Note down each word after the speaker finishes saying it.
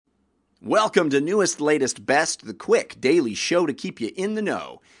Welcome to Newest, Latest, Best, the quick daily show to keep you in the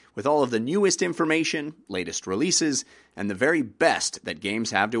know with all of the newest information, latest releases, and the very best that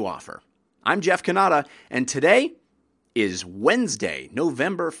games have to offer. I'm Jeff Cannata, and today is Wednesday,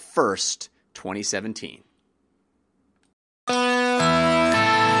 November 1st, 2017.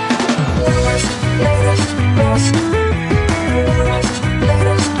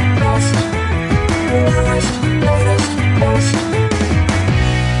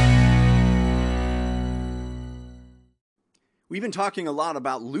 We've been talking a lot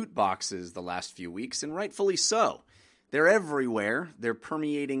about loot boxes the last few weeks, and rightfully so. They're everywhere. They're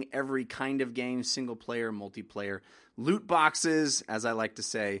permeating every kind of game, single player, multiplayer. Loot boxes, as I like to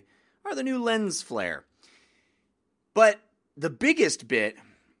say, are the new lens flare. But the biggest bit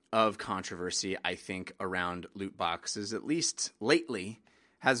of controversy, I think, around loot boxes, at least lately,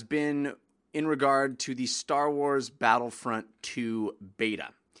 has been in regard to the Star Wars Battlefront 2 beta.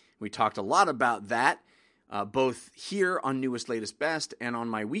 We talked a lot about that. Both here on Newest, Latest, Best and on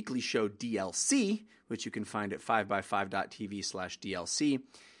my weekly show DLC, which you can find at 5by5.tv/DLC.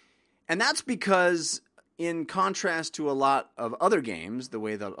 And that's because, in contrast to a lot of other games, the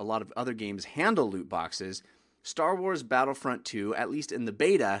way that a lot of other games handle loot boxes, Star Wars Battlefront 2, at least in the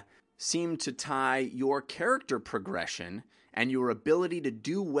beta, seemed to tie your character progression and your ability to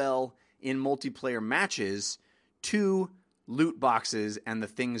do well in multiplayer matches to loot boxes and the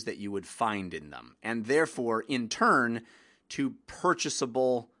things that you would find in them, and therefore, in turn, to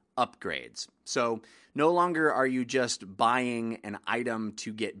purchasable upgrades. So no longer are you just buying an item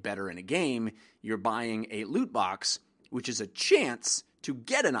to get better in a game, you're buying a loot box, which is a chance to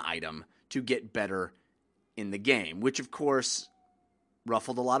get an item to get better in the game, which of course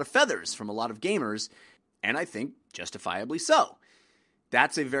ruffled a lot of feathers from a lot of gamers, and I think justifiably so.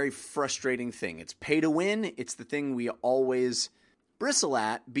 That's a very frustrating thing. It's pay to win. It's the thing we always bristle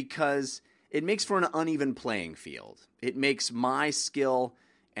at because it makes for an uneven playing field. It makes my skill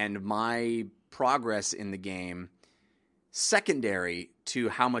and my progress in the game secondary to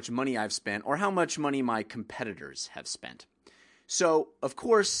how much money I've spent or how much money my competitors have spent. So, of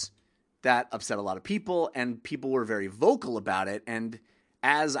course, that upset a lot of people, and people were very vocal about it. And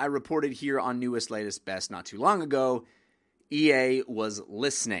as I reported here on Newest, Latest, Best not too long ago, EA was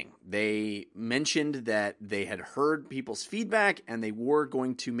listening. They mentioned that they had heard people's feedback and they were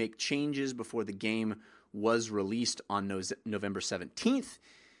going to make changes before the game was released on November 17th.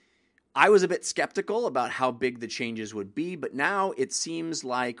 I was a bit skeptical about how big the changes would be, but now it seems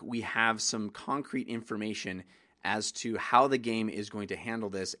like we have some concrete information as to how the game is going to handle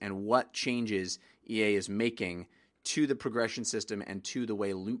this and what changes EA is making to the progression system and to the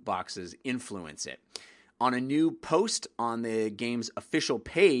way loot boxes influence it. On a new post on the game's official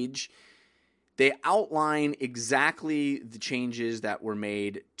page, they outline exactly the changes that were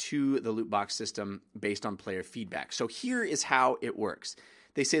made to the loot box system based on player feedback. So here is how it works.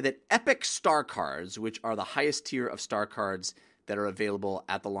 They say that epic star cards, which are the highest tier of star cards that are available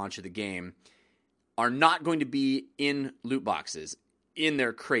at the launch of the game, are not going to be in loot boxes, in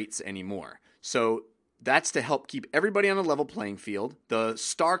their crates anymore. So that's to help keep everybody on a level playing field. The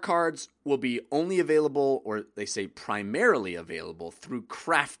star cards will be only available, or they say primarily available, through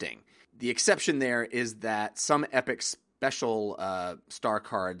crafting. The exception there is that some epic special star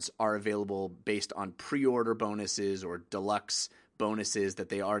cards are available based on pre-order bonuses or deluxe bonuses that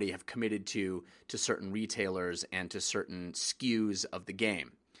they already have committed to certain retailers and to certain SKUs of the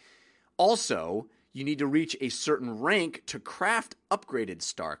game. Also, you need to reach a certain rank to craft upgraded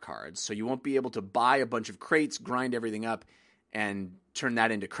star cards, so you won't be able to buy a bunch of crates, grind everything up, and turn that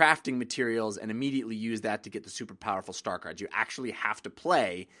into crafting materials and immediately use that to get the super powerful star cards. You actually have to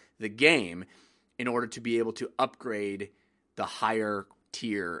play the game in order to be able to upgrade the higher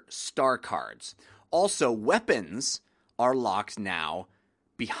tier star cards. Also, weapons are locked now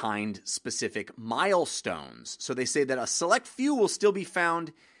behind specific milestones. So they say that a select few will still be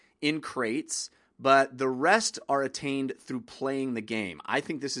found in crates, but the rest are attained through playing the game. I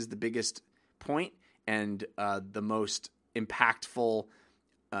think this is the biggest point and the most impactful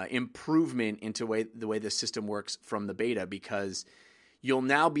improvement into the way this system works from the beta, because you'll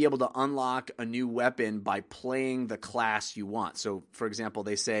now be able to unlock a new weapon by playing the class you want. So, for example,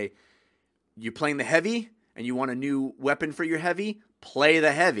 they say you're playing the heavy and you want a new weapon for your heavy, play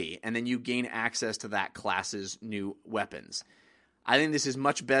the heavy, and then you gain access to that class's new weapons. I think this is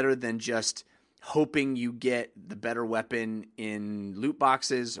much better than just hoping you get the better weapon in loot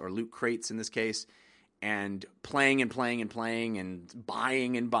boxes or loot crates in this case, and playing and playing and playing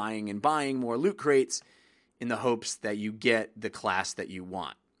and buying more loot crates in the hopes that you get the class that you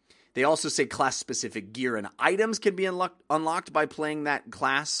want. They also say class-specific gear and items can be unlocked by playing that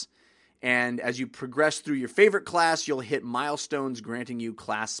class, And as you progress through your favorite class, you'll hit milestones granting you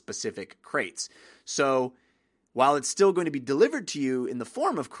class-specific crates. So while it's still going to be delivered to you in the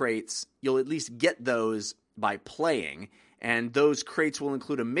form of crates, you'll at least get those by playing. And those crates will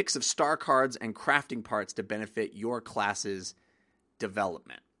include a mix of star cards and crafting parts to benefit your class's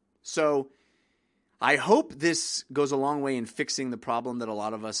development. So I hope this goes a long way in fixing the problem that a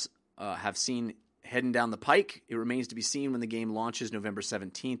lot of us have seen heading down the pike. It remains to be seen when the game launches November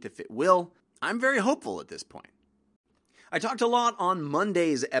 17th if it will. I'm very hopeful at this point. I talked a lot on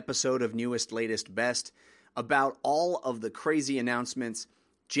Monday's episode of Newest, Latest, Best about all of the crazy announcements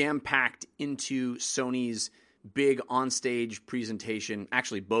jam-packed into Sony's big onstage presentation,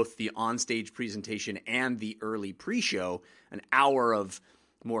 actually both the onstage presentation and the early pre-show, an hour of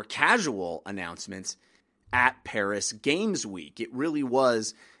more casual announcements at Paris Games Week. It really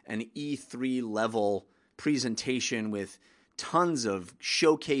was an E3 level presentation with tons of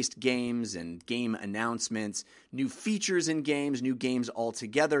showcased games and game announcements, new features in games, new games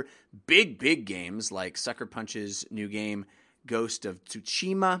altogether, big games like Sucker Punch's new game, Ghost of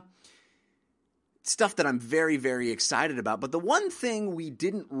Tsushima. Stuff that I'm very, very excited about. But the one thing we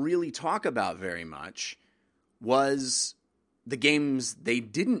didn't really talk about very much was the games they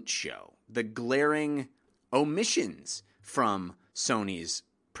didn't show, the glaring omissions from Sony's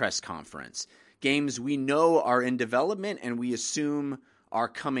press conference. Games we know are in development and we assume are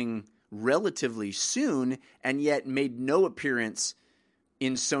coming relatively soon, and yet made no appearance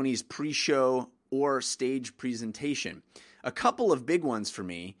in Sony's pre-show or stage presentation. A couple of big ones for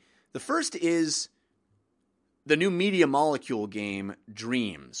me. The first is the new Media Molecule game,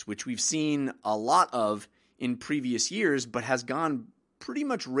 Dreams, which we've seen a lot of in previous years, but has gone pretty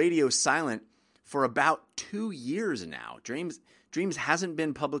much radio silent for about 2 years now. Dreams hasn't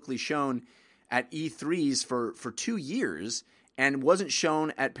been publicly shown at E3s for 2 years and wasn't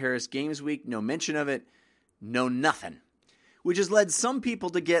shown at Paris Games Week. No mention of it, no nothing. Which has led some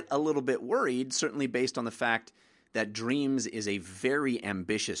people to get a little bit worried, certainly based on the fact that Dreams is a very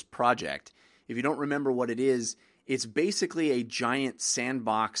ambitious project. If you don't remember what it is, it's basically a giant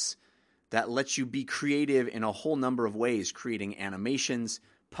sandbox that lets you be creative in a whole number of ways, creating animations,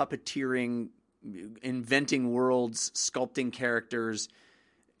 puppeteering, inventing worlds, sculpting characters.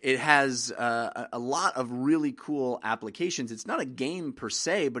 It has a lot of really cool applications. It's not a game per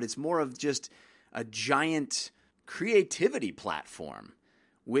se, but it's more of just a giant creativity platform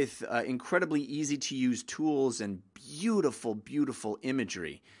with incredibly easy-to-use tools and beautiful, beautiful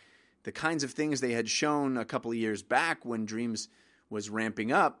imagery. The kinds of things they had shown a couple of years back when Dreams was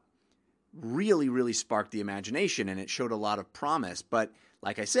ramping up really, really sparked the imagination, and it showed a lot of promise. But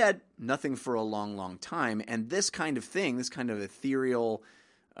like I said, nothing for a long, long time. And this kind of thing, this kind of ethereal,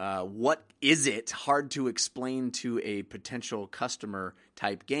 what is it, hard to explain to a potential customer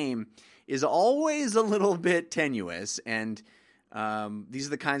type game, is always a little bit tenuous. And these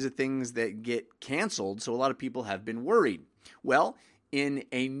are the kinds of things that get canceled, so a lot of people have been worried. Well, in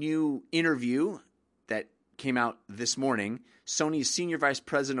a new interview that came out this morning, Sony's Senior Vice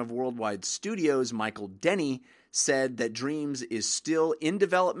President of Worldwide Studios, Michael Denny, said that Dreams is still in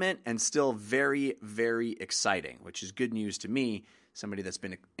development and still very, very exciting, which is good news to me, somebody that's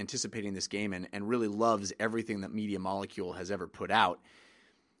been anticipating this game and really loves everything that Media Molecule has ever put out.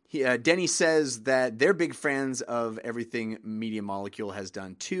 Denny says that they're big fans of everything Media Molecule has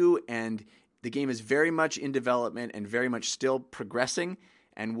done too, and the game is very much in development and very much still progressing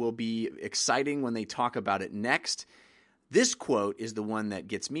and will be exciting when they talk about it next. This quote is the one that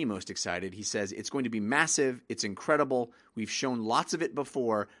gets me most excited. He says, "It's going to be massive. It's incredible. We've shown lots of it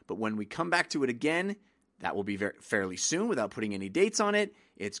before, but when we come back to it again, that will be fairly soon without putting any dates on it.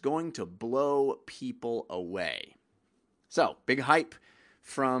 It's going to blow people away." So, big hype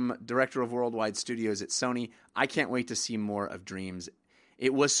from Director of Worldwide Studios at Sony. I can't wait to see more of Dreams.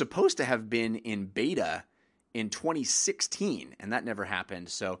 It was supposed to have been in beta in 2016, and that never happened.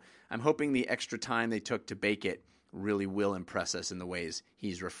 So I'm hoping the extra time they took to bake it really will impress us in the ways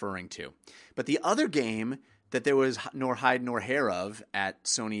he's referring to. But the other game that there was nor hide nor hair of at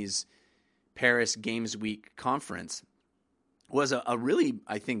Sony's Paris Games Week conference was a really,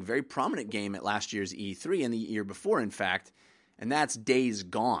 I think, very prominent game at last year's E3 and the year before, in fact, and that's Days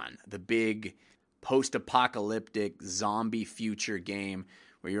Gone, the big post-apocalyptic zombie future game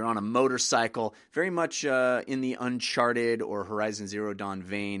where you're on a motorcycle, very much in the Uncharted or Horizon Zero Dawn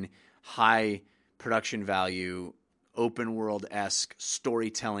vein, high production value, open world-esque,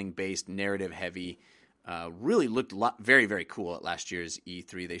 storytelling-based, narrative-heavy. Really looked very, very cool at last year's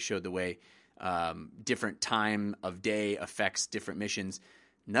E3. They showed the way different time of day affects different missions.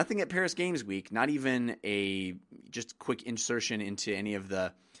 Nothing at Paris Games Week, not even a just quick insertion into any of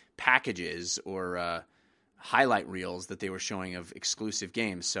the packages or highlight reels that they were showing of exclusive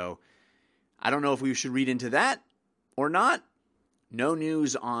games. So I don't know if we should read into that or not. No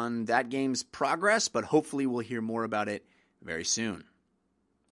news on that game's progress, but hopefully we'll hear more about it very soon.